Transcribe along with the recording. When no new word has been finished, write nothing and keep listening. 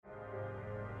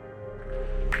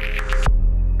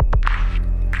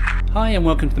Hi and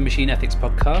welcome to the Machine Ethics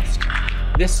Podcast.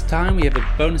 This time we have a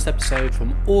bonus episode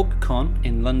from OrgCon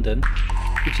in London,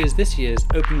 which is this year's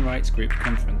Open Rights Group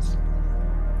conference.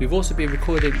 We've also been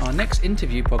recording our next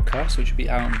interview podcast, which will be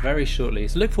out very shortly,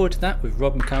 so look forward to that with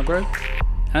Rob McElgrove.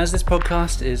 As this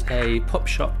podcast is a pop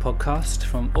shop podcast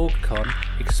from OrgCon,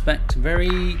 expect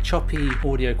very choppy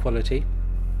audio quality.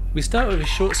 We start with a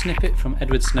short snippet from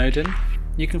Edward Snowden.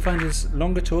 You can find his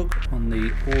longer talk on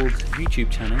the Org YouTube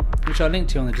channel, which I'll link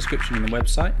to on the description on the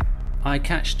website. I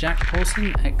catch Jack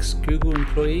Paulson, ex-Google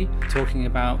employee, talking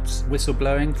about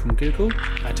whistleblowing from Google.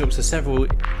 I talk to several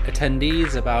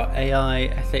attendees about AI,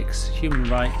 ethics, human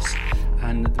rights,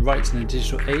 and the rights in a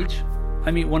digital age.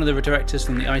 I meet one of the directors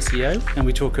from the ICO, and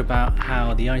we talk about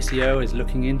how the ICO is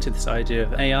looking into this idea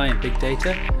of AI and big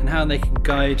data, and how they can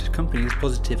guide companies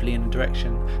positively in the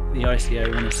direction the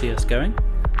ICO want to see us going.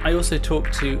 I also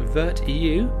talk to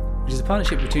VERT-EU, which is a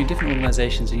partnership between different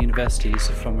organisations and universities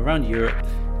from around Europe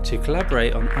to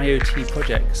collaborate on IoT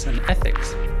projects and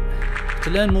ethics. To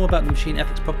learn more about the Machine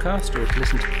Ethics Podcast or to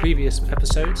listen to previous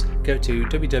episodes, go to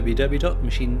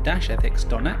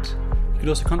www.machine-ethics.net. You can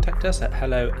also contact us at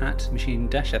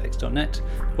hello@machine-ethics.net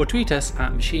or tweet us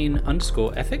at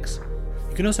machine_ethics.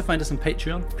 You can also find us on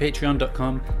Patreon,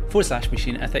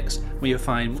 patreon.com/machineethics, where you'll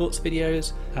find thoughts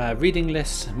videos, reading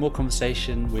lists, more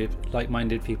conversation with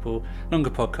like-minded people, longer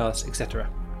podcasts, etc.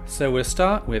 So we'll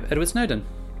start with Edward Snowden.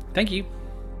 Thank you.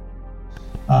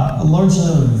 Largely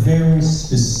on a very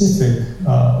specific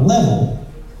level,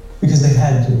 because they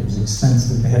had to. It was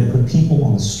expensive. They had to put people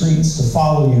on the streets to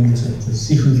follow you, to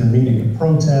see who you're meeting at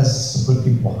protests, to put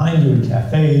people behind you at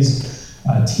cafes,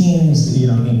 teams,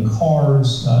 in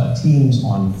cars, teams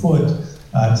on foot,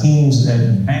 teams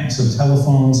at banks of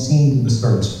telephones, teams with the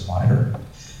service provider.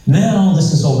 Now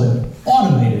this has all been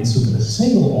automated so that a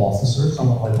single officer,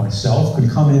 someone like myself,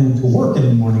 could come in to work in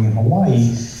the morning in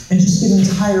Hawaii and just give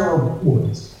entire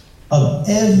reports of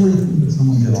everything that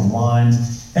someone did online,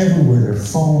 everywhere their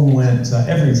phone went,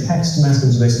 every text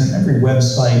message they sent, every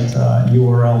website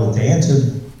URL that they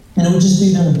entered, and it would just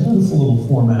be done in a beautiful little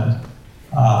format.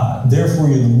 There for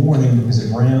you in the morning, because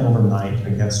it ran overnight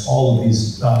against all of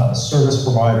these service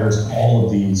providers and all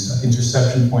of these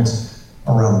interception points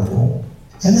around the world.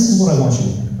 And this is what I want you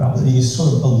to think about, these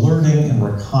sort of alerting and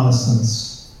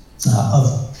reconnaissance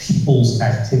of people's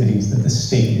activities that the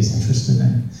state is interested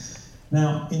in.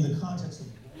 Now, in the context of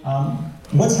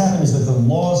what's happened is that the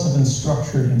laws have been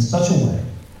structured in such a way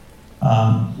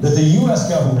that the U.S.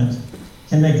 government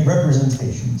can make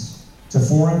representations to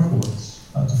foreign courts,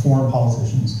 to foreign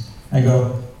politicians, and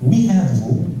go, we have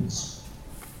rules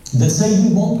that say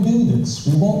we won't do this,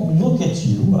 we won't look at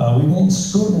you, we won't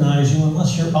scrutinize you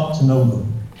unless you're up to no good.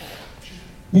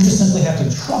 You just simply have to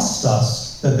trust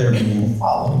us that they're being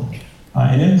followed.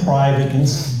 And in private, in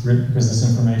secret, because this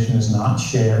information is not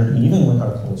shared, even with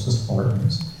our closest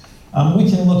partners, we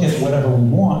can look at whatever we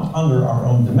want under our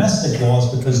own domestic laws,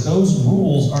 because those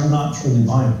rules are not truly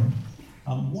binding.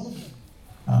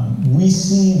 We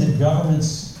see that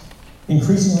governments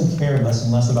increasingly care less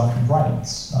and less about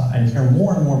rights and care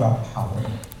more and more about power.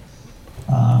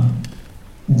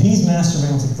 These mass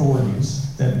surveillance authorities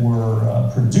that were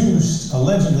produced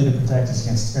allegedly to protect us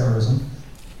against terrorism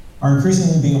are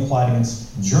increasingly being applied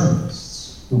against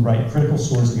journalists who write critical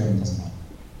stories the government doesn't like.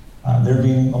 They're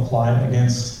being applied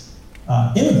against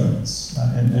immigrants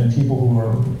and people who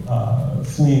are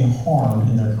fleeing harm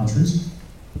in their countries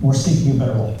or seeking a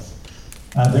better life.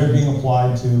 They're being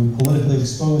applied to politically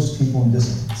exposed people and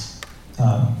dissidents.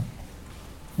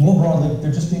 More broadly,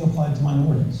 they're just being applied to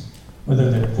minorities, whether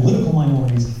they're political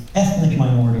minorities, ethnic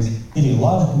minorities,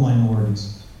 ideological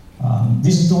minorities.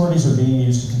 These authorities are being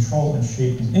used to control and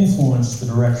shape and influence the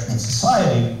direction of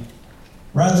society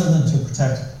rather than to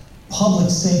protect public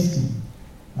safety.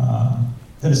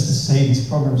 That is to say, these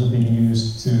programs are being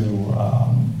used to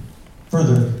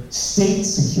further state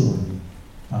security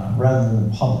rather than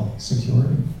public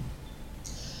security.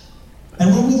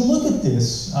 And when we look at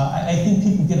this, I think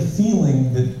people get a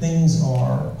feeling that things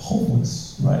are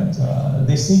hopeless, right?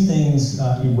 They see things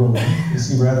eroding. They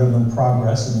see rather than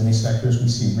progress in many sectors, we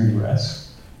see regress.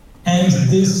 And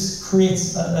this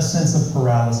creates a sense of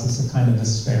paralysis, a kind of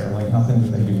despair, like nothing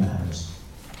that they do matters.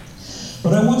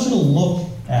 But I want you to look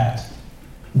at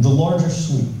the larger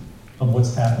sweep of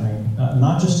what's happening,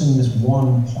 not just in this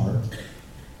one part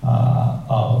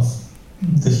of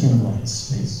the human rights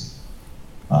space,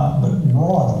 but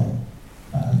broadly.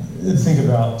 Think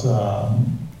about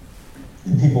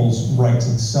people's right to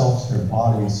the self, to their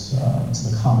bodies, to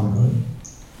the common good.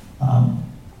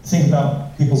 Think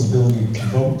about people's ability to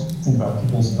vote. Think about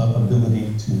people's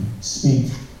ability to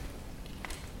speak.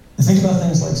 And think about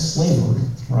things like slavery,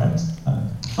 right?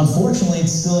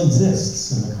 still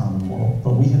exists in the common world,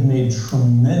 but we have made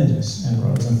tremendous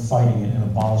inroads in fighting it and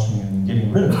abolishing it and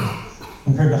getting rid of it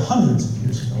compared to hundreds of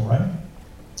years ago, right?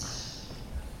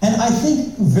 And I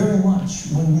think very much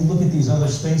when we look at these other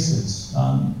spaces,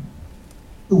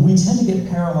 we tend to get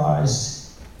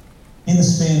paralyzed in the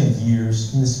span of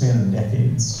years, in the span of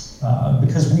decades,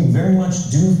 because we very much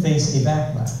do face a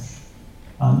backlash.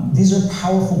 These are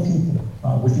powerful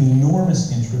people with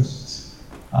enormous interests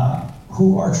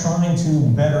who are trying to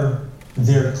better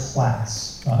their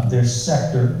class, their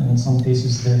sector, and in some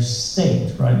cases their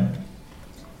state, right?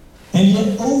 And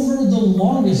yet over the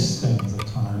longest spans of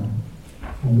time,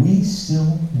 we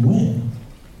still win.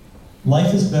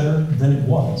 Life is better than it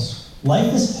was.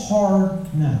 Life is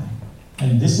hard now.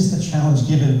 And this is the challenge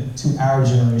given to our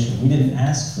generation. We didn't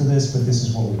ask for this, but this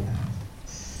is what we have.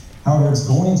 However, it's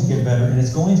going to get better, and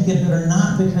it's going to get better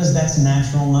not because that's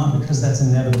natural, not because that's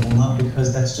inevitable, not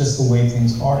because that's just the way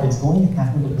things are. It's going to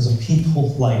happen because of people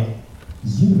like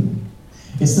you.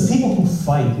 It's the people who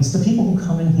fight. It's the people who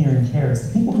come in here and care. It's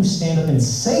the people who stand up and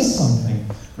say something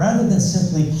rather than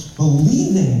simply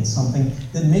believing in something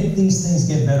that make these things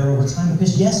get better over time.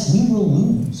 Because yes, we will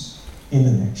lose in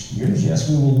the next years. Yes,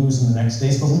 we will lose in the next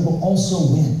days, but we will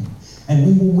also win. And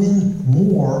we will win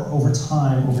more over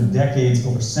time, over decades,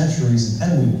 over centuries,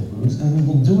 and we will lose. And we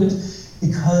will do it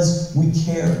because we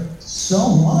care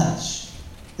so much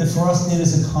that for us it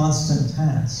is a constant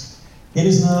task. It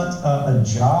is not a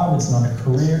job, it's not a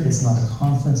career, it's not a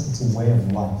conference, it's a way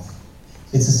of life.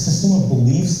 It's a system of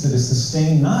beliefs that is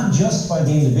sustained not just by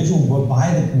the individual, but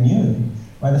by the community,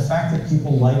 by the fact that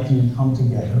people like you come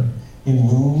together in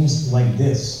rooms like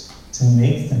this to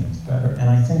make things better. And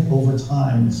I think over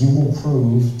time, you will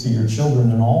prove to your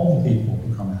children and all the people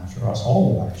who come after us,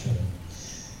 all of our children,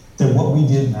 that what we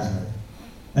did mattered,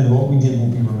 and that what we did will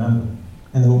be remembered,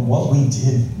 and that what we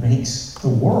did makes the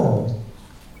world,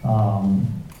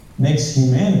 makes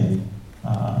humanity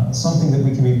something that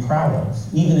we can be proud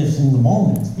of, even if in the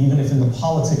moment, even if in the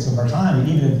politics of our time,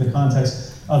 even in the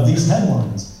context of these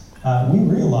headlines, we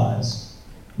realize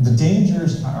the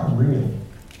dangers are real.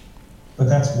 But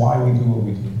that's why we do what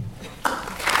we do.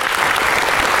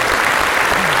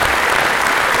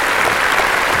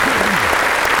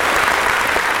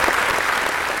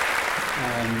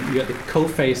 You got the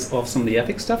cold face of some of the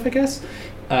ethics stuff, I guess.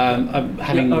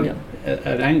 Having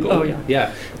an angle. Oh,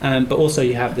 yeah. But also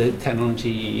you have the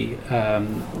technology,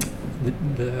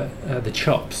 the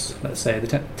chops, let's say,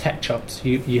 the tech chops.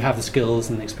 You have the skills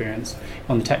and the experience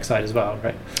on the tech side as well,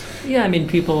 right? Yeah, I mean,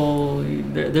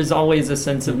 there's always a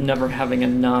sense of never having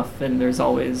enough, and there's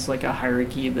always like a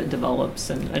hierarchy that develops,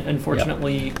 and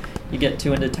unfortunately you get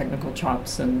too into technical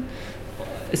chops, and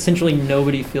essentially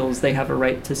nobody feels they have a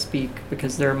right to speak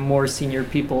because there are more senior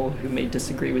people who may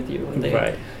disagree with you, and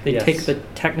they take the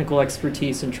technical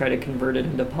expertise and try to convert it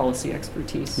into policy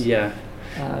expertise. Yeah.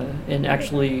 And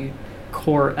actually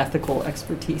core ethical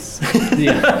expertise.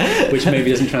 Which maybe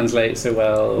doesn't translate so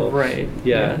well. Right.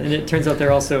 Yeah. And it turns out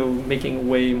they're also making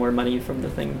way more money from the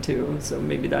thing too, so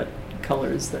maybe that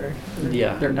colors their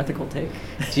ethical take.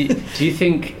 Do you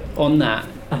think on that,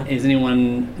 is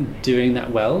anyone doing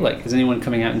that well? Like, is anyone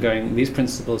coming out and going, these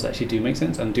principles actually do make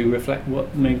sense and do reflect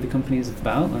what maybe the company is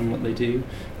about and what they do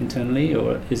internally?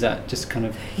 Or is that just kind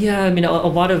of... Yeah, I mean, a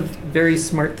lot of very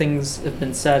smart things have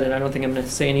been said, and I don't think I'm going to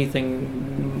say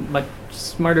anything much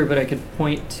smarter, but I could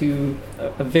point to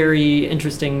a very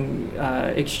interesting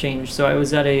exchange. So I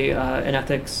was at an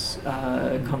ethics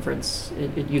conference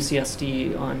at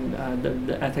UCSD on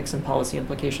the ethics and policy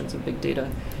implications of big data.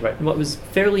 Right. And what was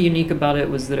fairly unique about it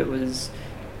was that it was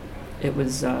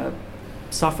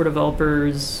software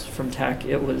developers from tech,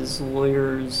 it was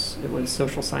lawyers, it was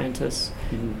social scientists,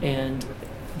 and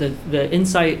the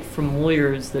insight from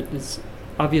lawyers that is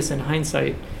obvious in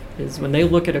hindsight is when they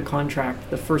look at a contract,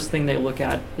 the first thing they look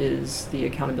at is the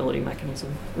accountability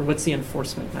mechanism, or what's the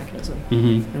enforcement mechanism.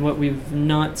 And what we've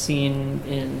not seen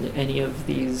in any of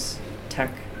these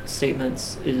tech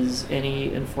statements is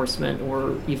any enforcement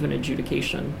or even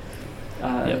adjudication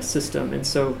system. And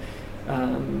so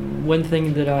one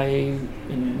thing that I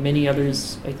and many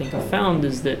others I think have found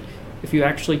is that if you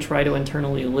actually try to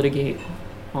internally litigate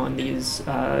on these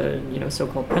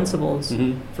so-called principles,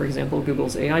 for example,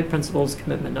 Google's AI principles,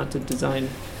 commitment not to design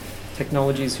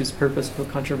technologies whose purpose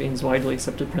contravenes widely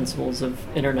accepted principles of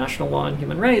international law and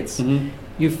human rights,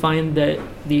 you find that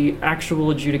the actual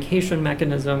adjudication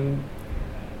mechanism,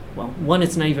 well, one,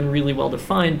 it's not even really well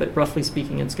defined, but roughly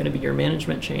speaking, it's going to be your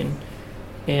management chain.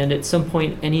 And at some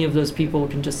point, any of those people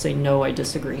can just say, no, I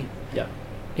disagree. Yeah.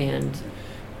 And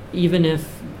even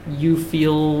if you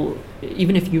feel,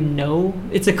 even if you know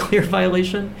it's a clear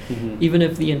violation, even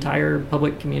if the entire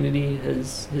public community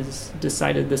has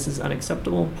decided this is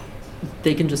unacceptable,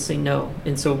 they can just say no.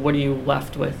 And so what are you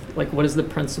left with? Like, what does the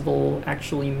principle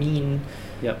actually mean?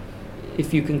 Yep.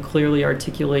 If you can clearly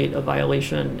articulate a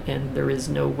violation and there is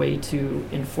no way to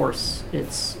enforce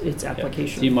its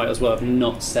application. So you might as well have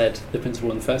not said the principle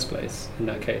in the first place in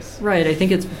that case. Right. I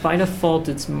think it's by default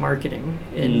it's marketing.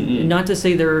 And not to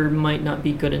say there might not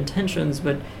be good intentions,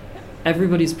 but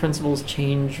everybody's principles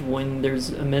change when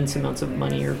there's immense amounts of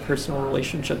money or personal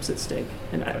relationships at stake.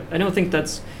 And I don't think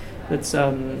that's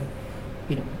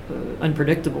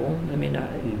unpredictable. I mean,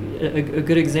 a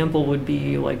good example would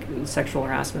be like sexual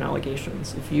harassment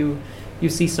allegations. If you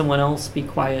see someone else be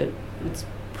quiet, it's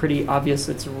pretty obvious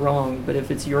it's wrong. But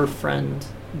if it's your friend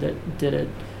that did it,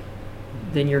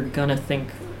 then you're gonna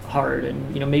think hard,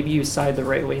 and maybe you side the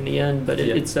right way in the end. But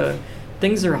it's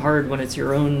things are hard when it's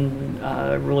your own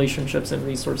relationships and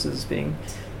resources being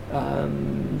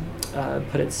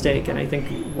put at stake. And I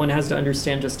think one has to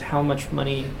understand just how much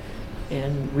money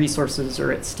and resources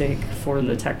are at stake for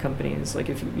the tech companies. Like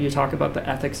if you talk about the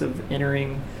ethics of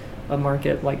entering a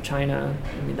market like China,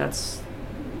 I mean that's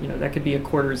that could be a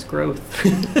quarter's growth.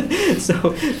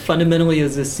 So fundamentally,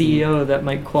 as a CEO, that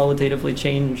might qualitatively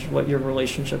change what your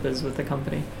relationship is with the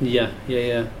company. Yeah.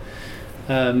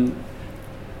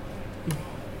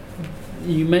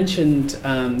 You mentioned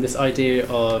this idea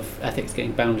of ethics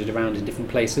getting bounded around in different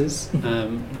places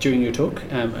during your talk,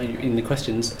 in the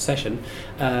questions session.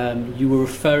 You were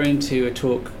referring to a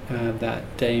talk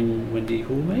that Dame Wendy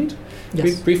Hall made,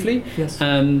 briefly. Yes.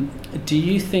 Do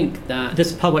you think that...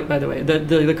 This is public, by the way.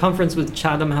 The conference was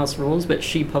Chatham House Rules, but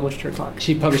she published her talk.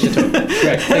 She published her talk.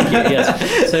 Correct, thank you,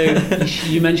 yes. So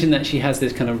you mentioned that she has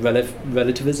this kind of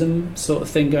relativism sort of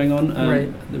thing going on,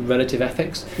 right. The relative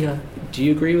ethics. Yeah. Do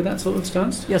you agree with that sort of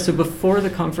stance? Yeah, so before the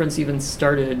conference even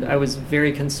started, I was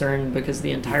very concerned because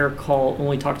the entire call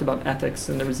only talked about ethics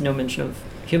and there was no mention of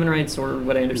human rights, or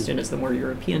what I understand is the more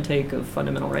European take of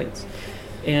fundamental rights.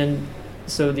 And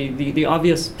so the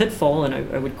obvious pitfall, and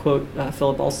I would quote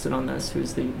Philip Alston on this,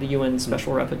 who's the UN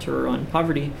Special Rapporteur on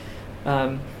Poverty,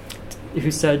 who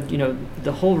said,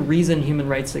 the whole reason human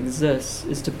rights exists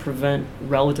is to prevent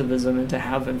relativism and to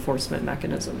have enforcement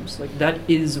mechanisms. Like that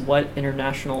is what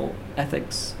international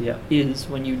ethics is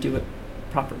when you do it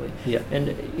properly. Yeah. And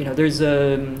there's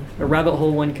a rabbit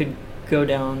hole one could go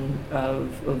down of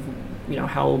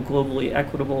how globally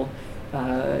equitable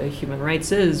human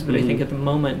rights is, but I think at the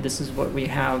moment this is what we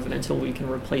have, and until we can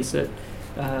replace it,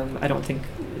 I don't think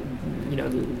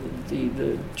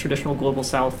the traditional global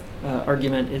south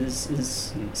argument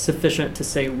is sufficient to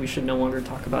say we should no longer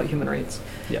talk about human rights.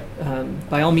 Yeah.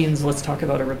 By all means, let's talk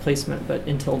about a replacement, but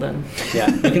until then. Yeah,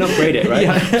 we can upgrade it,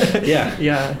 right?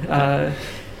 Yeah.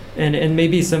 And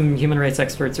maybe some human rights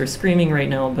experts are screaming right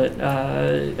now, but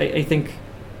I think,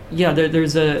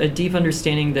 there's a deep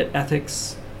understanding that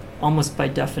ethics, almost by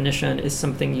definition, is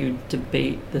something you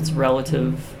debate that's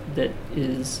relative, that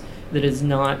is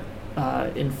not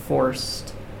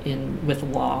enforced with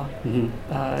law.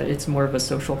 It's more of a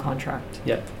social contract.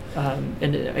 Yeah.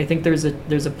 And I think there's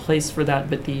a place for that,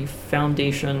 but the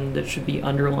foundation that should be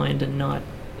underlined and not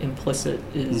implicit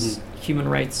is human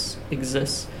rights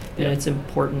exists, and it's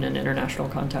important in international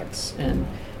contexts. And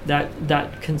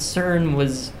that concern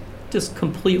was just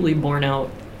completely borne out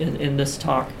in this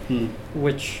talk,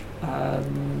 which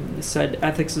said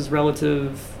ethics is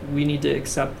relative. We need to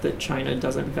accept that China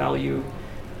doesn't value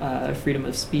freedom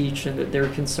of speech, and that their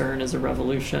concern is a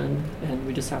revolution, and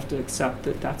we just have to accept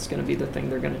that that's going to be the thing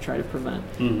they're going to try to prevent,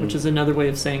 which is another way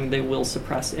of saying they will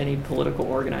suppress any political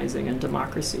organizing and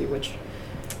democracy, which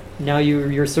now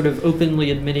you're sort of openly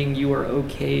admitting you are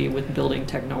okay with building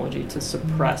technology to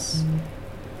suppress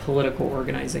political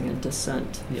organizing and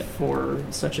dissent for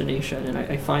such a nation. And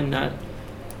I find that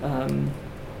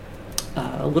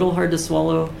a little hard to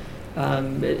swallow.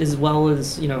 As well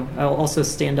as, I'll also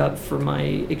stand up for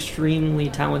my extremely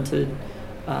talented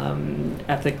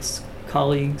ethics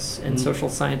colleagues and social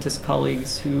scientist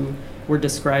colleagues who were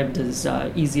described as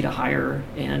easy to hire,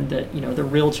 and that, the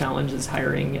real challenge is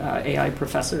hiring AI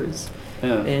professors.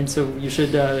 Yeah. And so you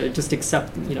should just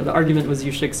accept, the argument was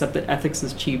you should accept that ethics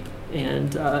is cheap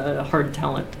and hard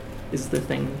talent is the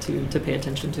thing to pay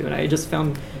attention to. And I just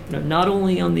found, not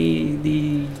only on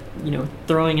the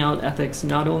throwing out ethics,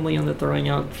 not only on the throwing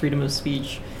out freedom of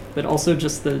speech, but also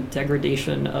just the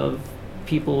degradation of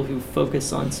people who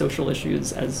focus on social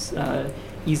issues as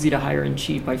easy to hire and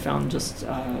cheap, I found just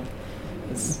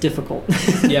it's difficult.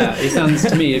 Yeah, it sounds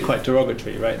to me quite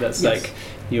derogatory, right? That's like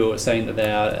you're saying that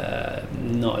they are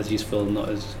not as useful, not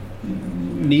as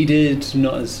needed,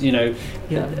 not as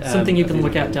something you can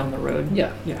look at down the road.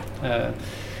 Yeah. Yeah.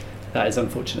 That is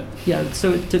unfortunate. Yeah.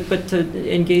 So,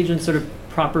 to engage in sort of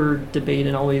proper debate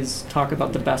and always talk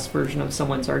about the best version of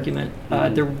someone's argument,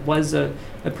 there was a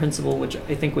principle which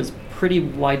I think was pretty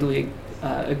widely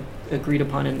agreed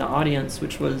upon in the audience,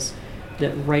 which was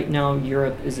that right now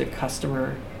Europe is a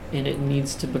customer and it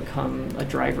needs to become a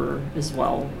driver as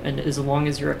well. And as long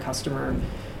as you're a customer,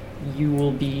 you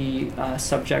will be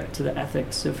subject to the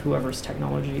ethics of whoever's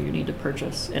technology you need to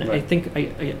purchase. And right. I think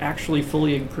I actually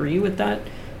fully agree with that.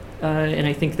 And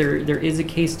I think there is a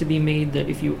case to be made that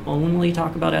if you only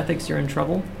talk about ethics, you're in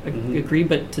trouble. I agree,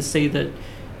 but to say that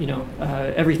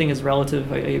everything is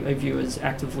relative, I view as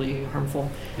actively harmful.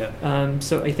 Yeah.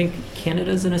 So I think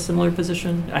Canada's in a similar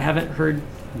position. I haven't heard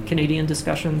Canadian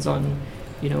discussions on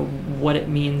what it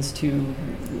means to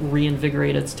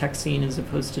reinvigorate its tech scene as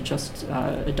opposed to just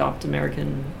adopt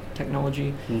American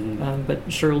technology.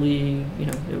 But surely,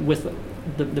 with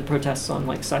the protests on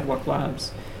like Sidewalk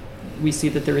Labs, we see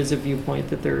that there is a viewpoint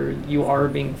that you are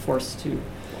being forced to,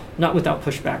 not without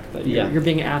pushback, but you're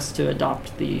being asked to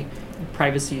adopt the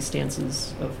privacy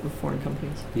stances of foreign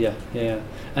companies. Yeah.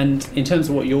 And in terms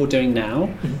of what you're doing now,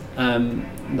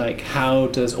 like how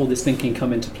does all this thinking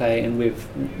come into play and with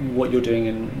what you're doing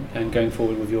and going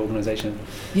forward with your organization?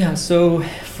 Yeah, so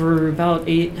for about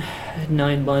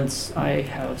 8-9 months, I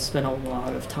have spent a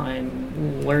lot of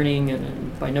time learning,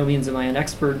 and by no means am I an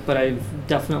expert, but I've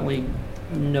definitely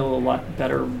know a lot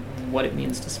better what it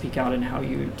means to speak out and how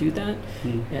you do that.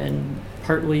 And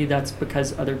partly that's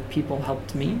because other people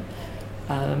helped me.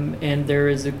 And there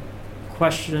is a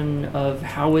question of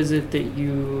how is it that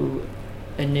you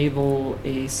enable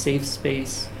a safe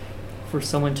space for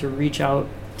someone to reach out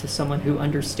to someone who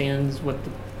understands what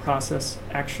the process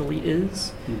actually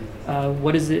is.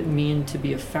 What does it mean to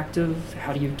be effective?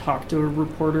 How do you talk to a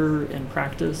reporter in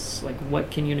practice? Like,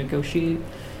 what can you negotiate?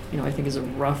 I think is a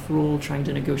rough rule, trying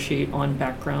to negotiate on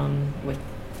background with,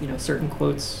 certain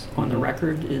quotes on the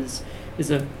record is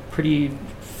a pretty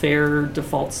fair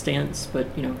default stance, but,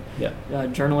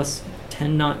 journalists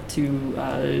tend not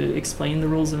to explain the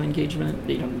rules of engagement.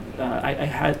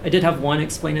 I did have one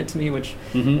explain it to me, which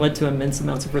led to immense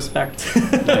amounts of respect.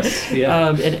 Nice.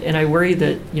 Yeah. And I worry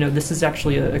that, this is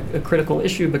actually a critical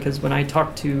issue, because when I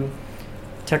talk to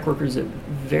tech workers at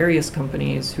various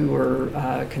companies who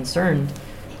are concerned,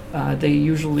 they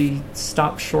usually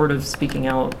stop short of speaking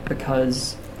out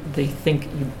because they think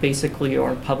you basically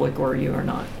are public or you are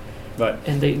not. Right.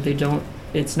 And they don't,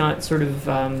 it's not sort of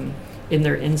in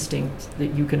their instinct that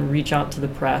you can reach out to the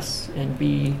press and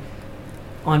be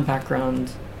on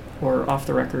background or off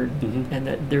the record, and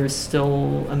that there is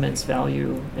still immense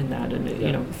value in that.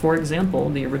 And, for example,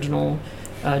 the original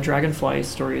Dragonfly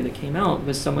story that came out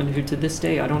was someone who to this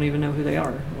day, I don't even know who they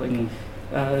are.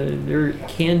 There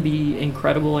can be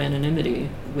incredible anonymity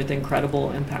with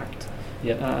incredible impact.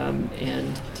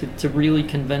 And to really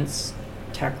convince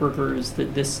tech workers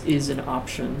that this is an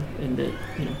option, and that,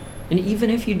 and even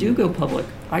if you do go public,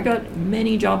 I got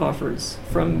many job offers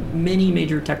from many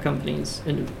major tech companies.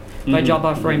 And by job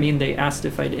offer, I mean they asked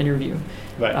if I'd interview.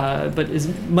 Right. But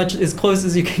as close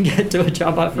as you can get to a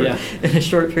job offer in a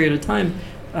short period of time.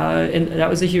 And that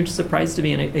was a huge surprise to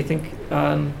me. And I think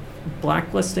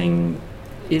blacklisting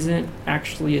isn't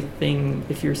actually a thing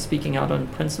if you're speaking out on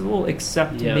principle,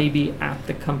 except maybe at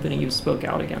the company you spoke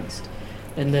out against.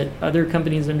 And that other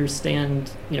companies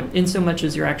understand, in so much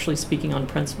as you're actually speaking on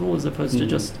principle as opposed to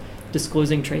just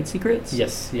disclosing trade secrets.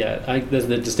 Yes, there's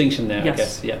the distinction there, I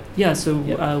guess, so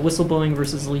whistleblowing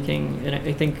versus leaking, and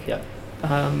I think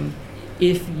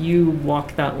if you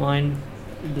walk that line,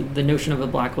 the notion of a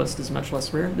blacklist is much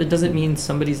less rare. That doesn't mean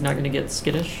somebody's not going to get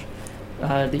skittish,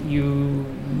 that you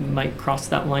might cross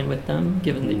that line with them,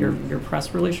 given that your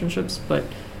press relationships. But,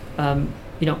 on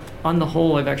the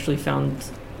whole, I've actually found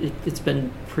it's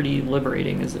been pretty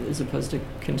liberating as opposed to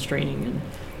constraining.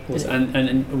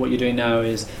 And what you're doing now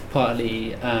is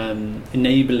partly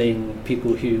enabling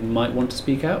people who might want to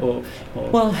speak out, or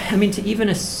well, I mean, to even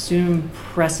assume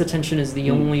press attention is the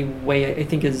only way, I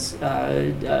think is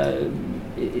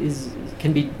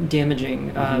can be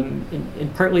damaging.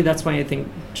 And partly that's why I think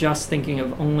just thinking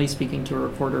of only speaking to a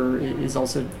reporter is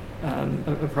also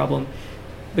a problem,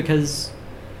 because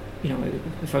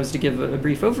if I was to give a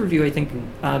brief overview, I think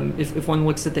if one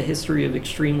looks at the history of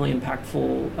extremely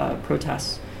impactful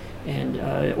protests and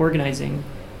organizing,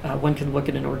 one can look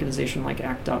at an organization like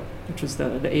ACT UP, which is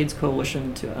the AIDS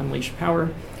Coalition to Unleash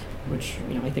Power, which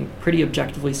I think pretty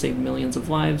objectively saved millions of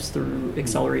lives through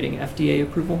accelerating FDA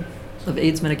approval of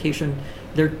AIDS medication.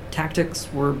 Their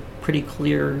tactics were pretty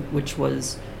clear, which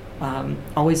was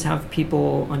always have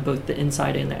people on both the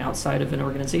inside and the outside of an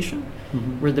organization,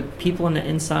 where the people on the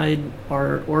inside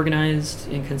are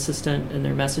organized and consistent in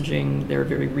their messaging. They're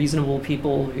very reasonable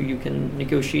people who you can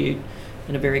negotiate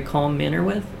in a very calm manner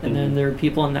with, and then there are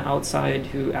people on the outside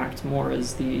who act more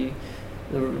as the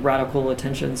radical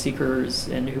attention seekers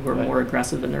and who are more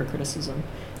aggressive in their criticism.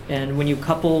 And when you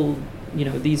couple,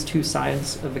 these two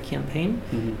sides of a campaign,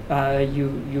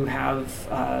 you have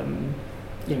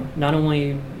not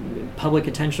only public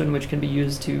attention, which can be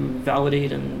used to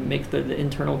validate and make the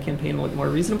internal campaign look more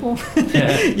reasonable.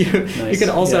 You can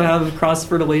also have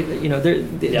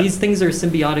cross-fertilization. These things are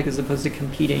symbiotic as opposed to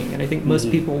competing. And I think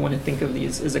most people want to think of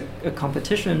these as a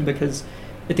competition, because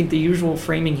I think the usual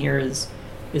framing here is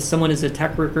someone is a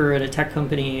tech worker at a tech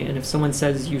company, and if someone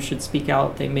says you should speak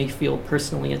out, they may feel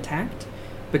personally attacked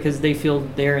because they feel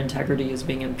their integrity is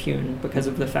being impugned because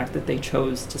of the fact that they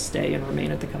chose to stay and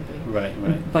remain at the company.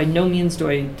 Right. By no means do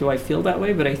I feel that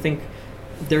way, but I think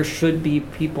there should be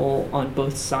people on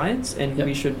both sides, and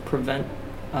we should prevent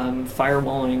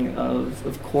firewalling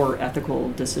of core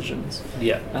ethical decisions.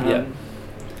 And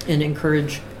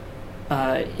encourage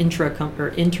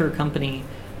inter-company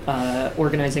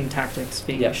organizing tactics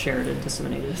being shared and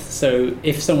disseminated. So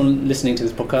if someone listening to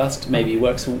this podcast maybe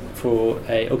works for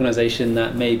a organization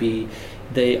that maybe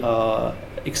they are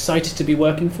excited to be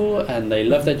working for and they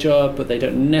love their job, but they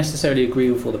don't necessarily agree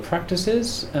with all the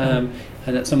practices, and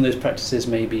that some of those practices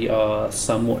maybe are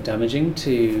somewhat damaging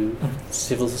to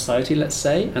civil society, let's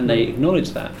say, and they acknowledge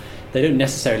that, they don't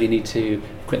necessarily need to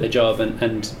quit their job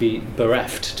and be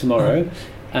bereft tomorrow.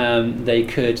 They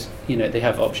could, they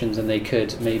have options, and they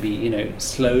could maybe,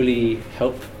 slowly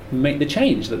help make the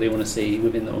change that they want to see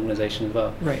within the organization as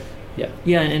well. Right.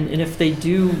 Yeah, and if they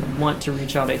do want to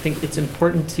reach out, I think it's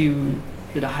important to,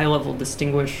 at a high level,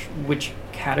 distinguish which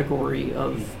category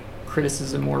of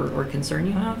criticism or concern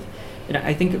you have. And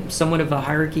I think somewhat of a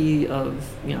hierarchy of,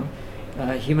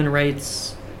 human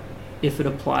rights, if it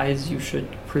applies, you should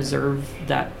preserve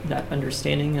that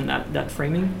understanding and that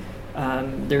framing.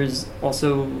 There's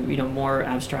also, more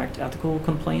abstract ethical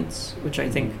complaints, which I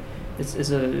think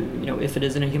is a, if it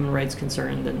isn't a human rights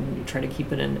concern, then you try to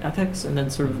keep it in ethics, and then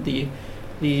sort of the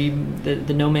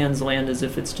no man's land as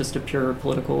if it's just a pure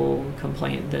political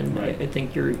complaint. Then I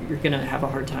think you're going to have a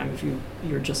hard time if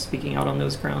you're just speaking out on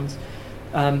those grounds.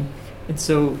 And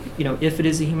so, if it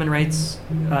is a human rights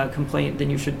complaint, then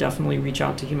you should definitely reach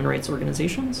out to human rights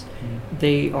organizations.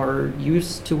 They are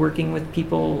used to working with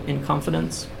people in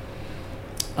confidence.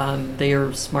 They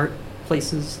are smart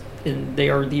places, and they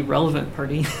are the relevant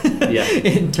party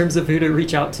in terms of who to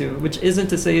reach out to, which isn't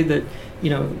to say that,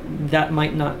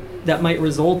 that might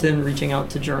result in reaching out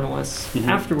to journalists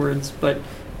afterwards, but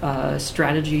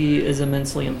strategy is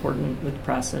immensely important with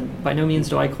press, and by no means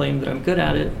do I claim that I'm good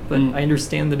at it, but I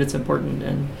understand that it's important.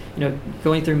 And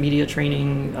going through media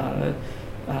training,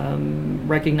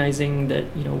 recognizing that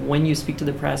when you speak to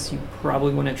the press, you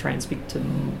probably want to try and speak to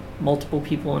multiple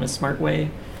people in a smart way.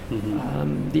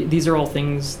 These are all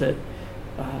things that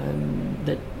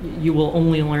that you will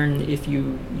only learn if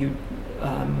you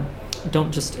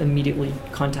don't just immediately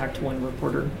contact one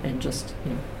reporter and just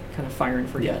kind of fire and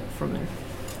forget from there.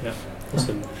 Yeah,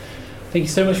 awesome. Thank you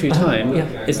so much for your time.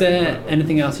 Is there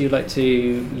anything else you'd like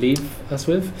to leave us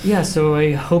with? Yeah, so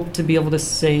I hope to be able to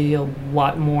say a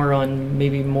lot more on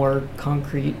maybe more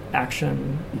concrete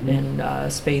action in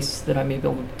space that I may be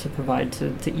able to provide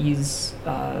to ease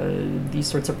these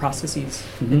sorts of processes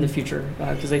in the future.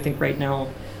 Because I think right now,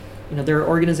 there are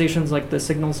organizations like the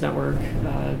Signals Network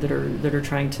that are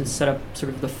trying to set up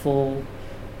sort of the full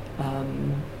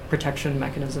protection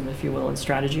mechanism, if you will, and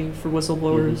strategy for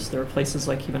whistleblowers. There are places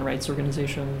like human rights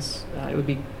organizations. It would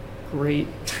be great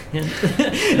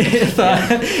if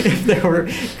there were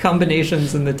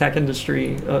combinations in the tech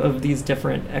industry of these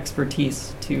different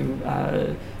expertise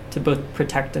to both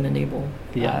protect and enable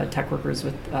tech workers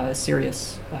with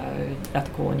serious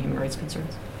ethical and human rights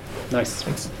concerns. Nice.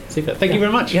 Thanks. Super. Thank you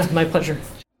very much. Yeah, my pleasure.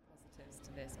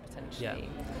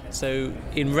 So,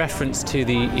 in reference to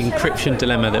the encryption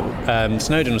dilemma that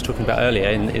Snowden was talking about earlier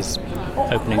in his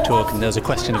opening talk, and there was a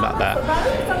question about that.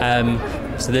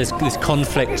 So there's this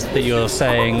conflict that you're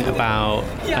saying about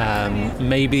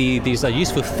maybe these are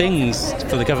useful things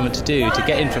for the government to do to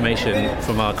get information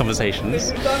from our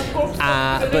conversations,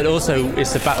 but also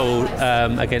it's a battle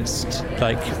against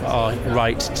our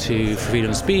right to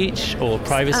freedom of speech or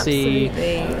privacy.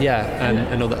 Absolutely.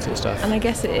 And all that sort of stuff. And I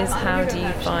guess it is, how do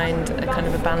you find a kind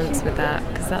of a balance with that?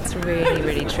 Because that's really,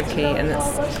 really tricky. And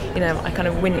that's, I kind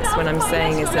of wince when I'm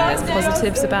saying is that there's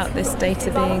positives about this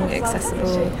data being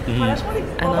accessible.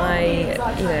 And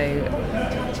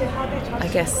I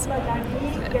guess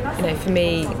for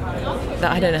me,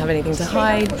 that I don't have anything to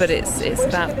hide, but it's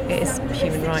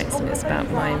human rights and it's about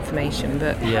my information.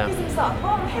 But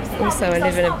also I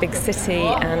live in a big city,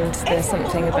 and there's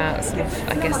something about sort of,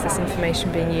 I guess, this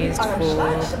information being used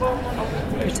for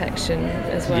protection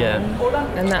as well,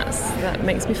 and that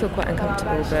makes me feel quite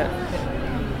uncomfortable. But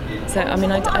so I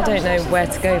mean, I don't know where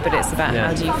to go, but it's about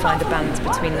how do you find a balance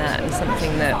between that and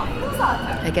something that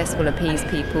I guess will appease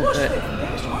people but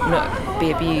not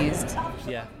be abused.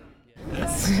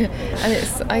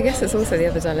 And I guess it's also the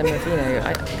other dilemma of,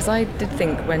 because I did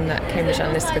think when that Cambridge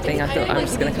Analytica thing, I thought I'm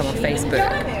just going to come on Facebook.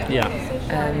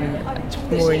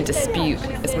 More in dispute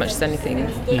as much as anything.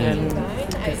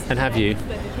 And have you?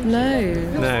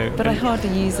 No. But I hardly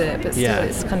use it. But still,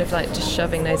 it's kind of like just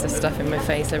shoving loads of stuff in my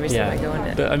face every time I go on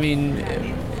it. But I mean,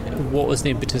 what was the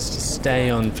impetus to stay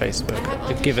on Facebook,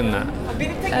 given that?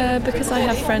 Because I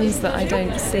have friends that I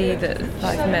don't see, that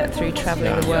I've met through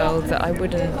travelling the world, that I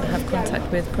wouldn't have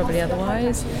contact with probably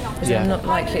otherwise. I'm not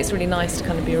likely. It's really nice to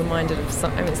kind of be reminded of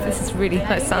something. I mean,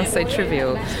 it sounds so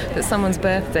trivial, that someone's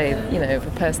birthday, of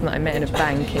a person that I met in a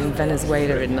bank in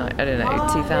Venezuela in,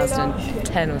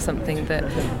 2010 or something, that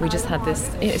we just had this.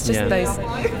 It's just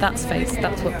that's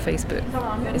what Facebook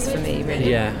is for me,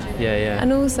 really.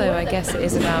 And also, I guess it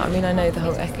is about. I mean, I know the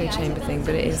whole echo chamber thing,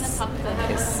 but it's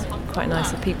quite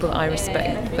nice of people I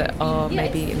respect that are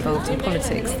maybe involved in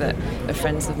politics, that are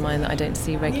friends of mine that I don't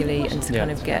see regularly, and to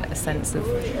kind of get a sense of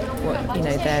what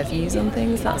their views on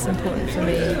things. That's important for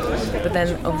me. But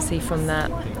then obviously from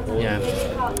that,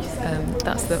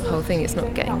 that's the whole thing.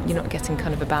 You're not getting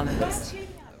kind of a balance.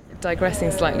 Digressing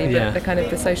slightly, but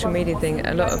the social media thing,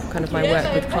 a lot of kind of my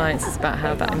work with clients is about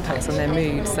how that impacts on their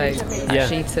mood. So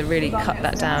actually to really cut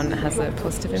that down has a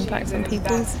positive impact on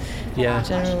people's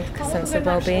general sense of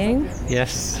well-being.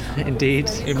 Yes, indeed.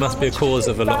 It must be a cause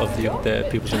of a lot of the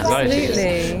people's anxieties.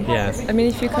 Absolutely. Yeah. I mean,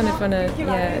 if you kind of want to,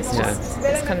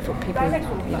 it's kind of what people,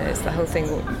 it's the whole thing,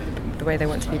 the way they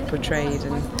want to be portrayed,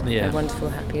 and a wonderful,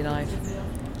 happy life.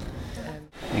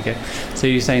 Okay. So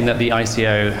you're saying that the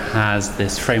ICO has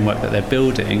this framework that they're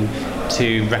building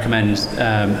to recommend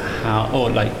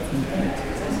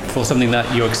for something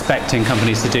that you're expecting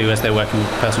companies to do as they're working with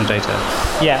personal data.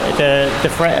 Yeah, the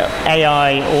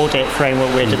AI audit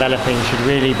framework we're developing should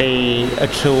really be a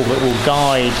tool that will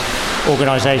guide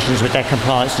organisations with their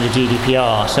compliance to the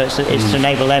GDPR. So it's to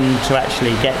enable them to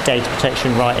actually get data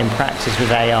protection right in practice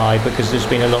with AI, because there's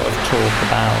been a lot of talk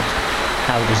about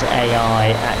how does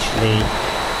AI actually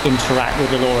interact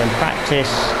with the law in practice.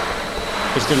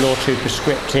 Is the law too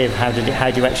prescriptive? How do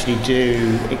you actually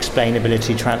do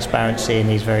explainability, transparency in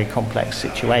these very complex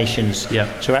situations? So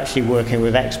we're actually working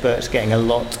with experts, getting a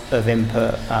lot of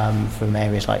input from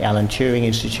areas like Alan Turing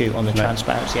Institute on the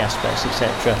transparency aspects,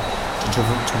 etc., to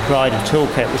provide a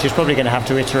toolkit, which is probably going to have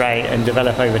to iterate and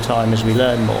develop over time as we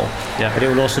learn more. But it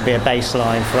will also be a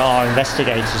baseline for our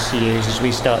investigators to use as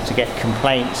we start to get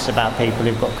complaints about people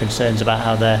who've got concerns about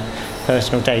how their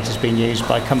personal data is being used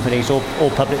by companies or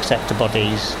public sector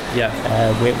bodies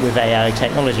with AI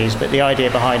technologies. But the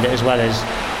idea behind it as well is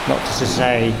not just to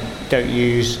say don't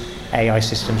use AI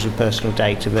systems with personal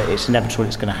data, but it's inevitable,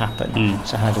 it's going to happen.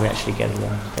 So how do we actually get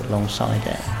alongside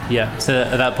it? So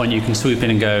at that point you can swoop in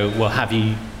and go, well, have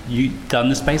you done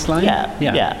this baseline?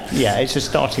 Yeah. It's a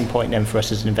starting point then for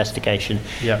us as an investigation.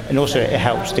 And also it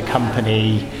helps the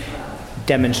company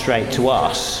demonstrate to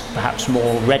us perhaps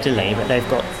more readily that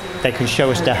they can show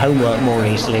us their homework more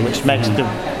easily, which makes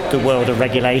the world of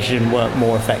regulation work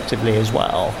more effectively as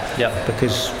well.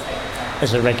 Because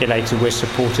as a regulator, we're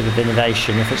supportive of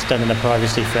innovation if it's done in a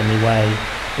privacy-friendly way,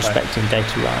 respecting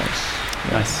data rights.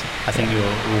 Nice. I think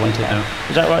you're wanted now.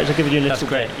 Is that right? I'll give you a little. That's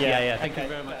great. Yeah. Thank you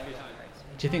very much for your time.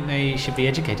 Do you think they should be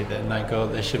educated then? Or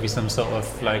there should be some sort of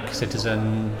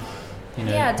citizen,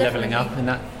 leveling up in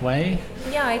that way?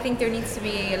 Yeah, I think there needs to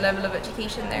be a level of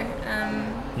education there.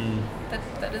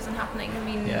 That isn't happening. I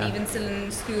mean, even still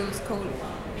in schools,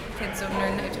 kids don't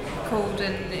learn how to code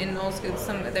in all schools.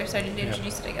 They're starting to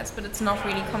introduce it, I guess, but it's not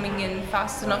really coming in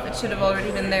fast enough. It should have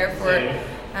already been there for,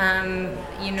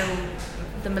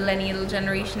 the millennial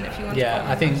generation, if you want to call it.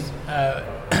 I think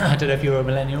I don't know if you're a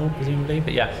millennial, presumably,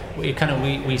 but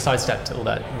we sidestepped all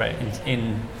that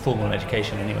in formal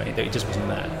education anyway. It just wasn't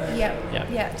there.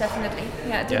 Yeah, definitely.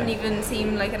 It didn't even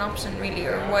seem like an option really,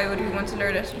 or why would we want to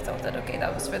learn it? We thought that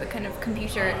that was for the kind of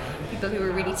computer people who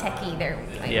were really techie. They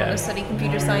want to study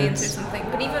computer science or something.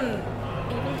 But even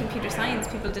computer science,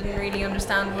 people didn't really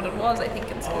understand what it was, I think,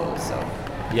 in school. So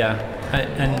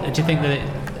and do you think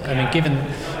that given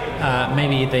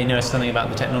maybe they know something about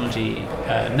the technology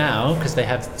now because they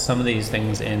have some of these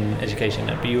things in education,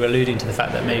 but you were alluding to the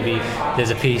fact that maybe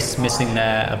there's a piece missing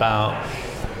there about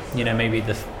maybe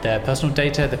their personal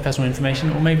data, their personal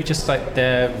information, or maybe just like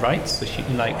their rights,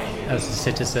 like as a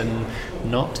citizen,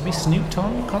 not to be snooped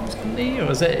on constantly?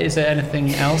 Or is there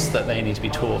anything else that they need to be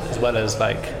taught as well as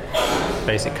like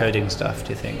basic coding stuff, do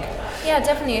you think? Yeah,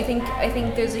 definitely. I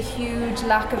think there's a huge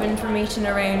lack of information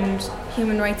around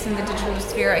human rights in the digital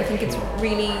sphere. I think it's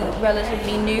really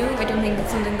relatively new. I don't think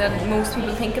it's something that most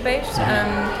people think about.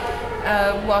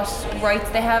 What rights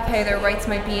they have, how their rights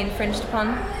might be infringed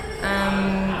upon.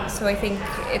 So I think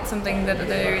it's something that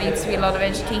there needs to be a lot of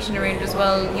education around as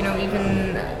well.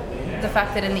 Even the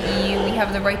fact that in the EU we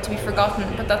have the right to be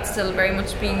forgotten, but that's still very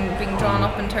much being drawn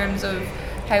up in terms of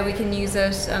how we can use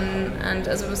it, and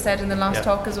as it was said in the last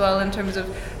talk as well, in terms of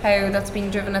how that's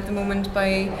being driven at the moment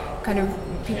by kind of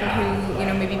people who,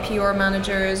 maybe PR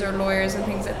managers or lawyers and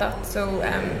things like that. So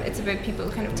it's about people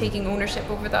kind of taking ownership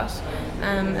over that,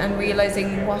 and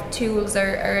realising what tools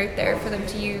are out there for them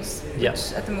to use,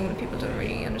 which at the moment people don't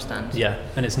really understand. Yeah,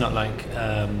 and it's not like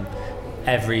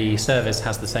every service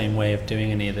has the same way of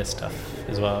doing any of this stuff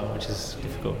as well, which is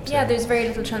difficult. There's very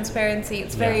little transparency.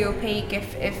 It's very opaque.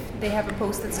 If they have a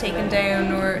post that's taken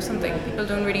down or something, people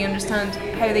don't really understand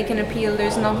how they can appeal.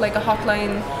 There's not like a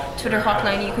hotline, Twitter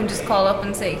hotline you can just call up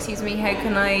and say, excuse me, how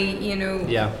can I,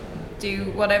 do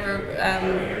whatever,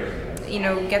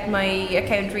 get my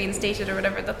account reinstated or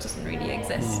whatever. That doesn't really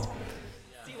exist.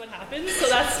 So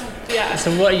that's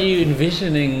So what are you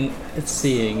envisioning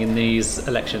seeing in these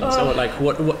elections, or like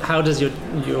what? How does your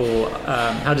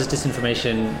how does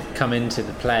disinformation come into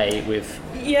the play with?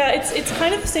 Yeah, it's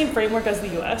kind of the same framework as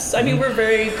the US. I mean, we're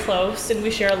very close and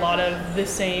we share a lot of the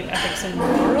same ethics and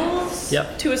morals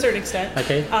to a certain extent.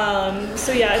 Okay.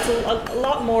 So yeah, it's a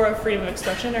lot more of freedom of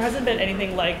expression. There hasn't been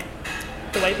anything like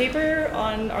the white paper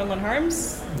on online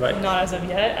harms, not as of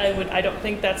yet. I don't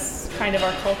think that's kind of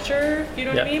our culture. You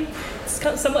know what I mean?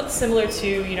 It's somewhat similar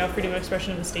to freedom of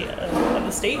expression of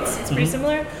the states. It's pretty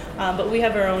similar, but we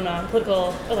have our own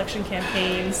political election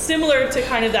campaign similar to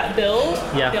kind of that bill,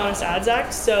 the Honest Ads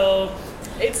Act. So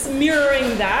it's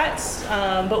mirroring that,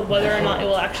 but whether or not it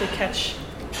will actually catch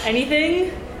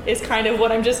anything is kind of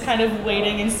what I'm just kind of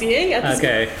waiting and seeing at this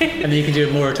point. And then you can do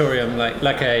a moratorium,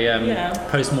 like a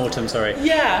post-mortem,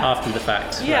 after the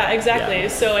fact. Yeah, exactly.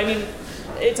 So, I mean,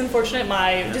 it's unfortunate.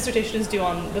 My dissertation is due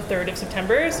on the 3rd of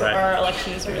September, so our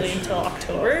election is really until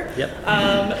October.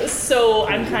 So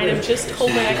I'm kind of just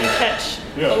hoping I can catch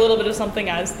a little bit of something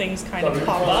as things kind of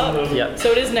pop up.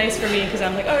 So it is nice for me because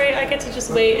I'm like, all right, I get to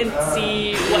just wait and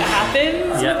see what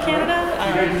happens in Canada.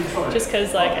 Just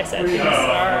because, like I said, things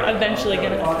are eventually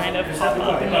going to kind of pop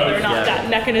up, and whether or not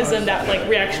that mechanism, that like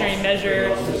reactionary measure,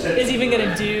 is even going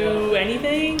to do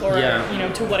anything, or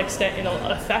to what extent it'll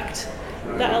affect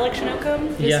that election outcome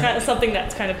is kind of something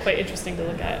that's kind of quite interesting to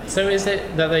look at. So is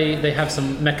it that they have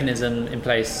some mechanism in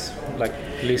place, like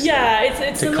loosely,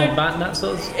 it's to combat that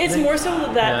sort of It's thing? more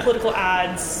so that political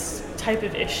ads type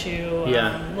of issue,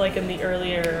 like in the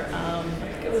earlier, I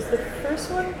think it was the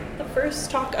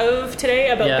first talk of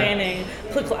today about banning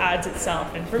political ads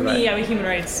itself. And for me, I'm a human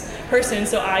rights person,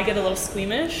 so I get a little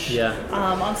squeamish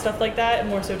on stuff like that,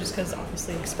 more so just because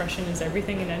obviously expression is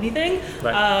everything and anything.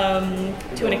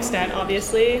 To an extent,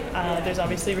 obviously. There's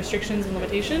obviously restrictions and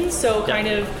limitations, so kind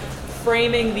of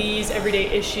framing these everyday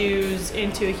issues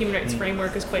into a human rights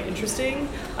framework is quite interesting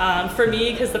for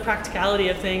me, because the practicality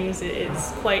of things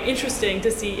is quite interesting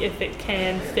to see if it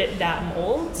can fit that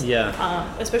mold,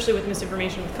 especially with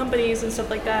misinformation with companies and stuff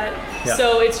like that.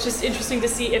 So it's just interesting to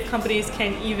see if companies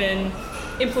can even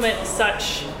implement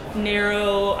such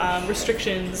narrow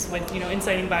restrictions with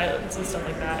inciting violence and stuff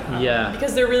like that,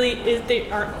 because they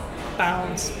aren't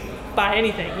bound by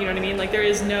anything, you know what I mean? Like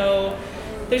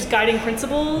there's guiding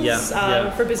principles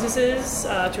for businesses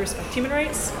to respect human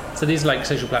rights. So these are like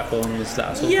social platforms,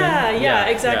 that sort of thing? Yeah,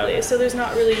 exactly. So there's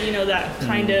not really, that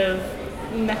kind of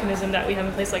mechanism that we have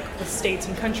in place, like with states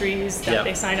and countries, that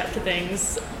they sign up to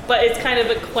things. But it's kind of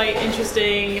a quite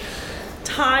interesting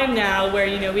time now where,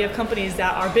 we have companies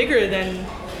that are bigger than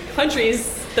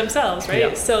countries themselves,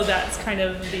 right? So that's kind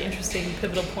of the interesting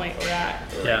pivotal point we're at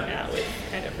right now, with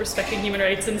kind of respecting human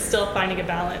rights and still finding a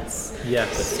balance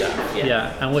with stuff.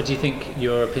 And what do you think,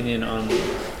 your opinion on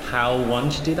how one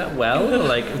should do that well?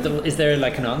 Like, is there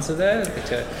like an answer there?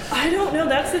 I don't know.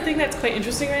 That's the thing that's quite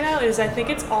interesting right now, is I think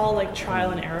it's all like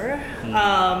trial and error.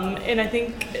 And I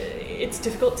think it's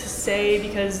difficult to say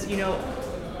because,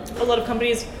 a lot of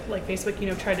companies like Facebook,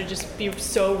 try to just be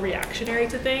so reactionary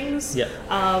to things. And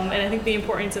I think the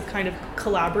importance of kind of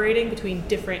collaborating between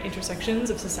different intersections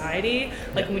of society,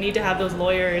 like we need to have those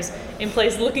lawyers in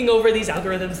place looking over these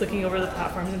algorithms, looking over the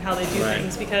platforms and how they do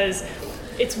things, because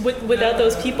it's without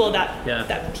those people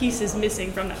that piece is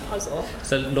missing from that puzzle.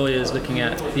 So lawyers looking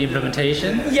at the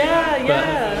implementation.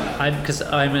 Because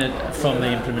I'm from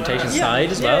the implementation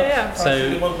side as well.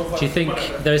 So do you think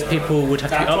those people would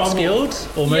have to be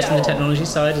upskilled almost in the technology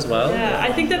side as well? Yeah,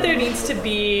 I think that there needs to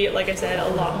be, like I said, a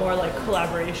lot more like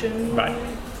collaboration. Right.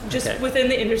 Just within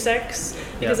the intersex,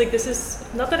 because like this is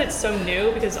not that it's so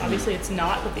new, because obviously it's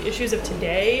not, but the issues of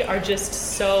today are just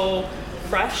so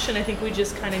fresh, and I think we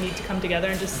just kind of need to come together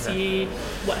and just see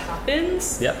what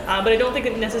happens. But I don't think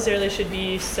it necessarily should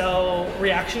be so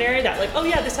reactionary that like, oh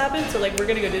yeah, this happened, so like we're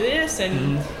gonna go do this,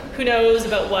 and who knows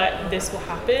about what this will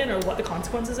happen or what the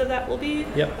consequences of that will be.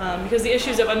 Because the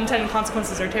issues of unintended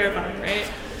consequences are terrifying, right?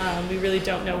 We really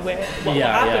don't know what will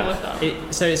happen with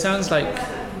them. So it sounds like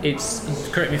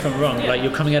correct me if I'm wrong, like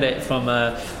you're coming at it from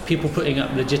people putting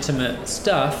up legitimate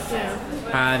stuff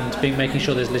and making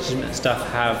sure those legitimate stuff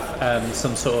have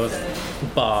some sort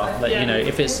of bar, like you know,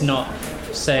 if it's not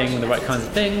saying the right kinds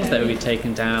of things, that would be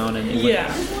taken down. And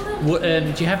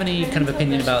do you have any kind of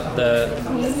opinion about the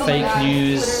fake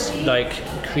news, like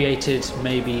created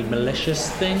maybe malicious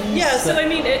things? So I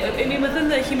mean within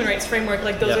the human rights framework,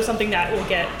 like those are something that will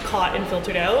get caught and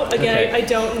filtered out. Again, I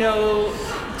don't know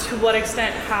to what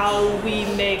extent how we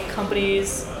make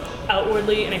companies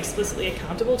outwardly and explicitly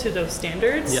accountable to those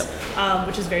standards,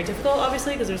 which is very difficult,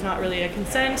 obviously, because there's not really a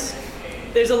consent.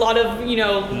 There's a lot of,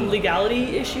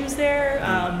 legality issues there,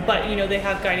 but, they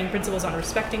have guiding principles on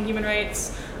respecting human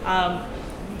rights.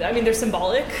 I mean, they're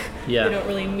symbolic. They don't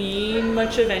really mean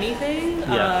much of anything.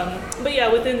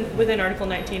 But within Article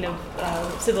 19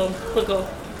 of Civil and Political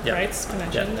Rights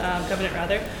Convention, Covenant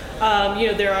rather,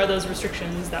 there are those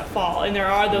restrictions that fall, and there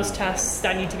are those tests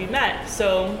that need to be met.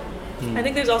 So I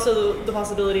think there's also the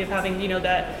possibility of having,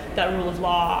 that rule of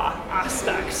law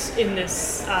aspect in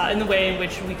this, in the way in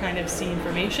which we kind of see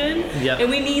information. And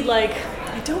we need,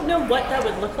 I don't know what that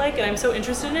would look like, and I'm so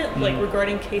interested in it,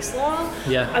 regarding case law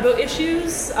about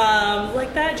issues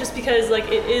like that, just because,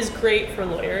 it is great for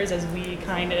lawyers as we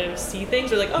kind of see things.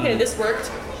 We're like, okay, this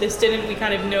worked, this didn't, we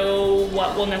kind of know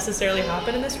what will necessarily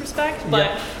happen in this respect,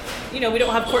 but, we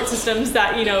don't have court systems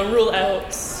that, rule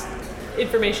out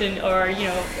information or,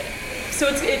 so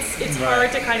it's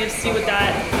hard to kind of see what that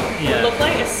would look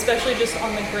like, especially just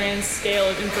on the grand scale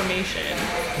of information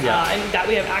and that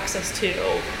we have access to.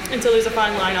 And so there's a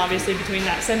fine line, obviously, between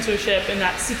that censorship and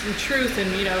that seeking truth and,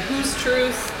 whose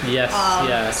truth.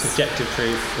 Subjective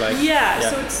truth.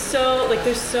 So it's so,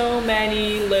 there's so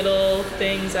many little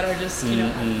things that are just,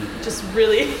 just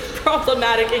really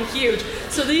problematic and huge.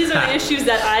 So these are the issues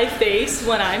that I face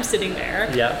when I'm sitting there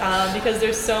because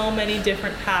there's so many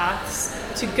different paths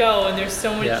to go, and there's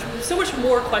so much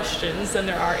more questions than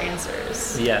there are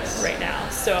answers right now.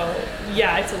 So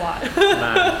it's a lot.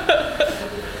 Man,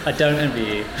 I don't envy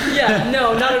you.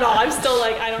 No, not at all. I'm still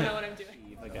I don't know what I'm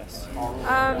doing, I guess.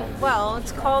 Well,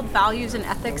 it's called Values and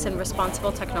Ethics in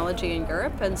Responsible Technology in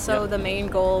Europe, and so the main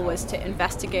goal was to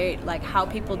investigate how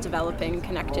people developing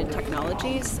connected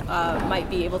technologies might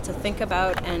be able to think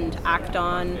about and act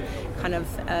on kind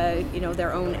of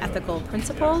their own ethical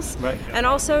principles, and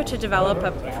also to develop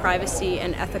a privacy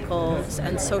and ethical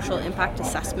and social impact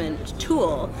assessment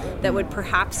tool that would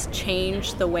perhaps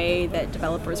change the way that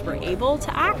developers were able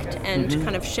to act and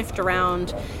kind of shift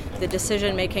around the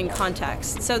decision-making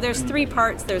context. So there's three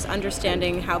parts. There's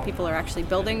understanding how people are actually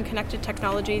building connected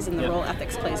technologies and the role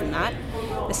ethics plays in that.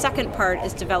 The second part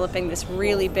is developing this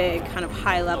really big kind of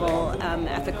high-level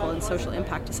ethical and social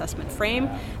impact assessment frame.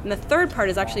 And the third part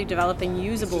is actually developing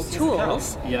usable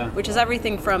tools, which is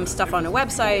everything from stuff on a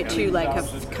website to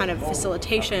a kind of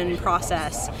facilitation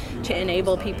process to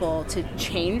enable people to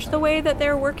change the way that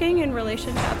they're working in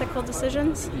relation to ethical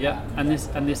decisions. And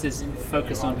this is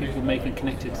focused on people making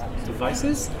connected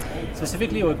devices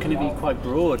specifically, or can it be quite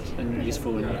broad and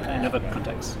useful in other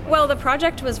contexts? Well, the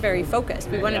project was very focused.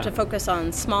 We wanted to focus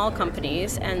on small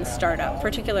companies and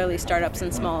particularly startups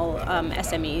and small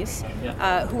SMEs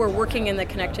who were working in the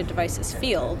connected devices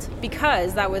field,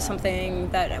 because that was something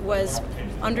that was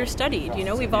understudied.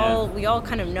 We all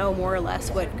kind of know more or less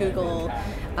what Google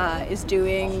is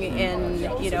doing and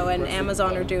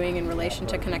Amazon are doing in relation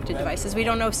to connected devices. We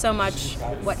don't know so much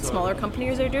what smaller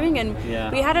companies are doing, and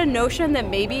we had a notion that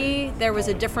maybe there was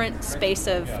a different space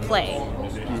of play.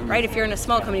 Right? If you're in a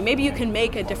small company, maybe you can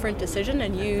make a different decision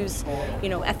and use,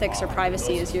 ethics or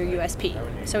privacy as your USP.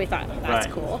 So we thought that's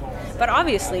cool. But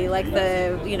obviously,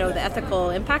 the ethical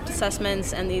impact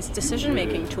assessments and these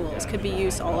decision-making tools could be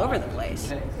used all over the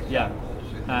place.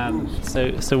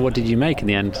 So what did you make in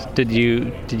the end? Did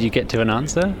you get to an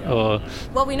answer, or?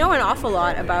 Well, we know an awful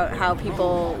lot about how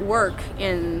people work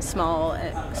in small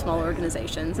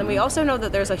organizations, and we also know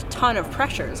that there's a ton of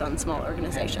pressures on small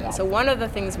organizations. So one of the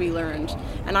things we learned,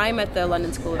 and I'm at the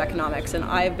London School of Economics, and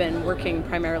I've been working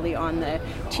primarily on the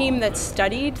team that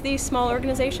studied these small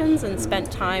organizations and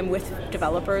spent time with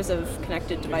developers of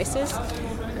connected devices.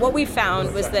 What we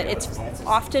found was that it's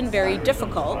often very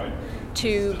difficult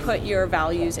to put your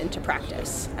values into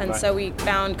practice. And so we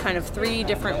found kind of 3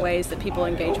 different ways that people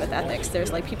engage with ethics.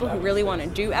 There's like people who really want to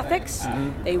do ethics.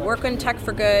 They work on tech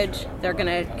for good. They're going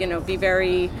to, be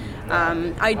very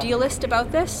idealist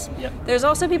about this. There's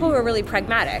also people who are really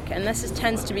pragmatic, and this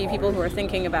tends to be people who are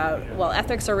thinking about, well,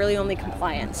 ethics are really only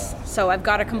compliance. So I've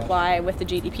got to comply with the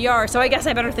GDPR, so I guess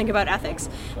I better think about ethics.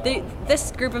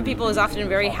 This group of people is often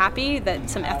very happy that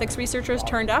some ethics researchers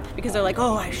turned up because they're like,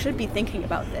 oh, I should be thinking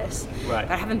about this. Right.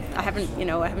 I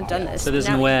haven't done this. So there's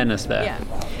an awareness there.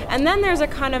 Yeah. And then there's a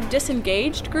kind of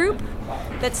disengaged group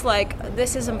that's like,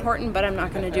 this is important, but I'm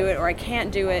not going to do it, or I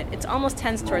can't do it. It almost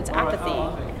tends towards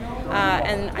apathy.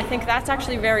 And I think that's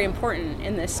actually very important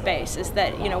in this space, is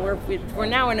that we're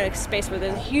now in a space where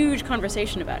there's a huge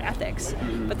conversation about ethics,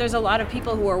 but there's a lot of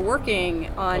people who are working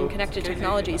on connected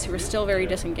technologies who are still very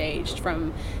disengaged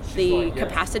from the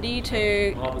capacity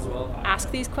to ask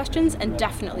these questions, and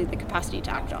definitely the capacity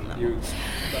to act on them.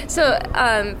 So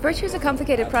Virtue is a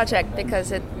complicated project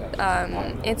because it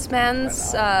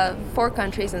spans 4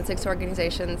 countries and 6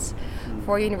 organizations,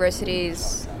 4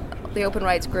 universities, the Open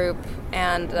Rights Group,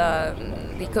 and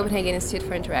the Copenhagen Institute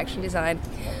for Interaction Design.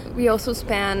 We also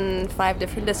span 5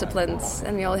 different disciplines,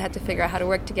 and we all had to figure out how to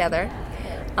work together.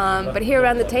 But here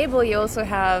around the table, you also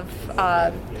have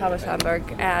Thomas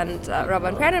Hamburg and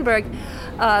Robin Kranenberg,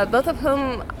 both of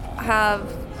whom have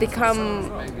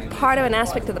become part of an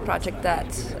aspect of the project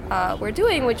that we're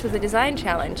doing, which was a design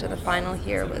challenge. And the final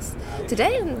here was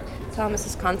today, and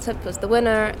Thomas's concept was the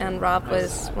winner, and Rob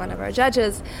was one of our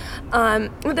judges.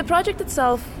 With the project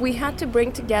itself, we had to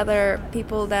bring together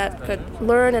people that could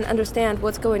learn and understand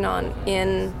what's going on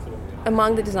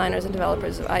among the designers and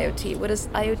developers of IoT. What does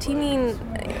IoT mean?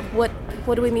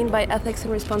 What do we mean by ethics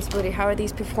and responsibility? How are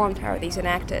these performed? How are these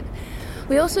enacted?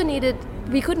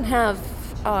 We couldn't have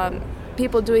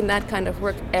people doing that kind of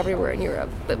work everywhere in Europe,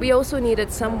 but we also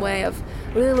needed some way of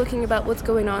really looking about what's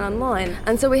going on online.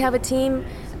 And so we have a team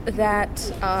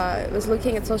that was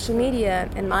looking at social media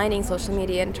and mining social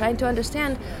media and trying to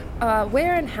understand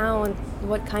where and how and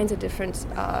what kinds of different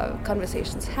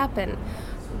conversations happen.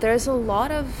 There's a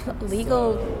lot of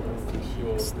legal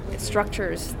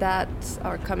structures that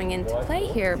are coming into play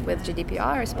here with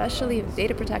GDPR, especially with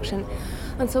data protection.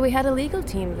 And so we had a legal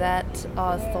team that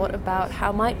thought about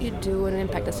how might you do an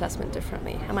impact assessment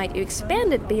differently? How might you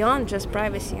expand it beyond just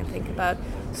privacy and think about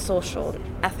social,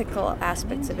 ethical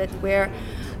aspects of it, where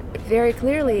very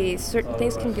clearly certain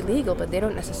things can be legal, but they're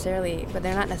not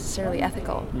necessarily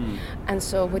ethical. And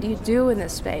so what do you do in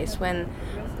this space when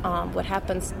what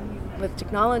happens with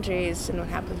technologies and what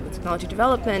happens with technology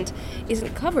development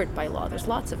isn't covered by law? There's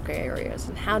lots of gray areas,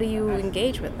 and how do you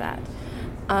engage with that?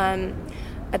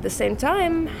 At the same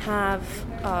time, have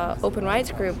Open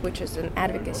Rights Group, which is an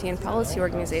advocacy and policy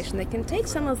organization that can take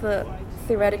some of the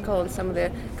theoretical and some of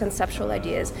the conceptual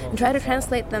ideas and try to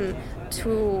translate them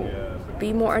to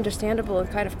be more understandable and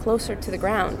kind of closer to the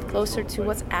ground, closer to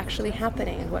what's actually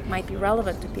happening and what might be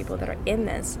relevant to people that are in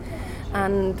this.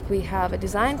 And we have a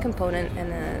design component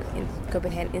in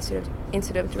Copenhagen Institute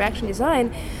of Interaction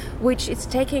Design, which is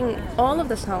taking all of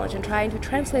this knowledge and trying to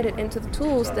translate it into the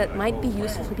tools that might be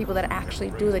useful for people that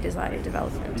actually do the design and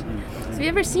development. So have you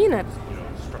ever seen an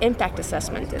impact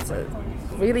assessment? It's a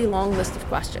really long list of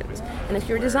questions. And if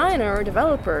you're a designer or a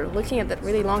developer, looking at that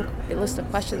really long list of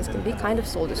questions can be kind of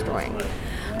soul-destroying.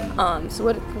 So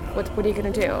what are you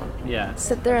going to do? Yeah.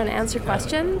 Sit there and answer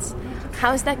questions?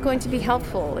 How is that going to be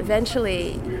helpful?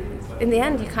 Eventually, in the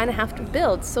end, you kind of have to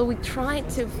build. So we tried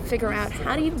to figure out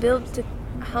how do you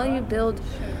build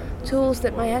tools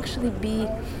that might actually be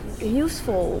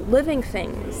useful, living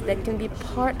things that can be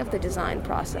part of the design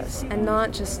process and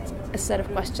not just a set of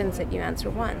questions that you answer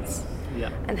once. Yeah.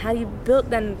 And how do you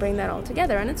bring that all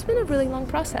together? And it's been a really long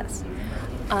process.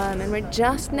 And we're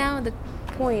just now at the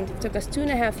point, it took us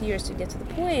 2.5 years to get to the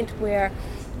point where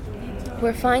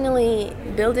we're finally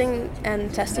building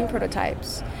and testing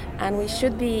prototypes, and we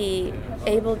should be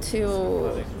able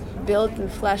to build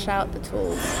and flesh out the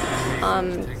tools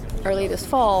early this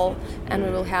fall, and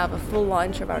we will have a full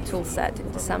launch of our tool set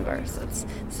in December. So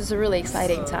this is a really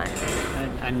exciting time.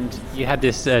 And you had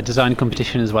this design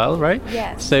competition as well, right?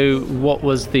 Yes. So what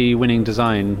was the winning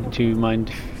design? Do you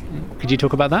mind? Could you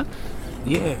talk about that?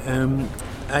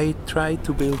 I try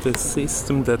to build a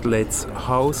system that lets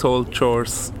household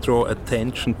chores draw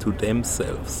attention to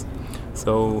themselves.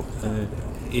 So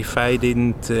if I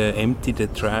didn't empty the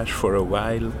trash for a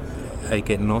while, I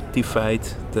get notified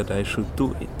that I should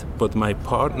do it. But my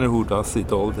partner, who does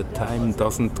it all the time,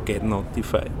 doesn't get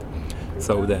notified.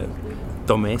 So the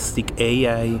domestic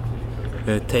AI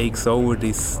takes over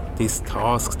this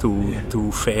task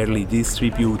to fairly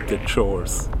distribute the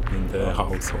chores in the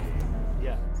household.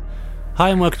 Hi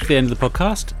and welcome to the end of the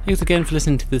podcast. Thanks again for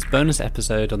listening to this bonus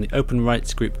episode on the Open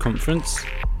Rights Group conference.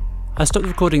 I stopped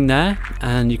recording there,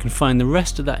 and you can find the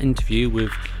rest of that interview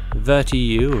with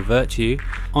Virtue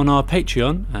on our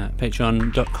Patreon at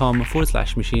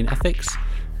patreon.com/machine ethics.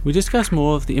 We discuss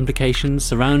more of the implications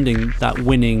surrounding that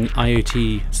winning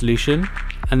IoT solution,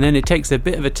 and then it takes a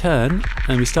bit of a turn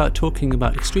and we start talking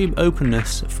about extreme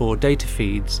openness for data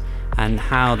feeds and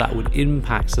how that would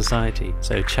impact society.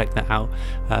 So check that out.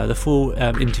 The full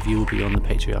interview will be on the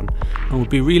Patreon, and we'll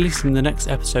be releasing the next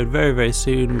episode very, very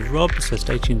soon with Rob, so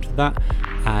stay tuned for that.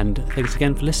 And thanks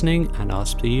again for listening, and I'll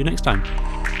see you next time.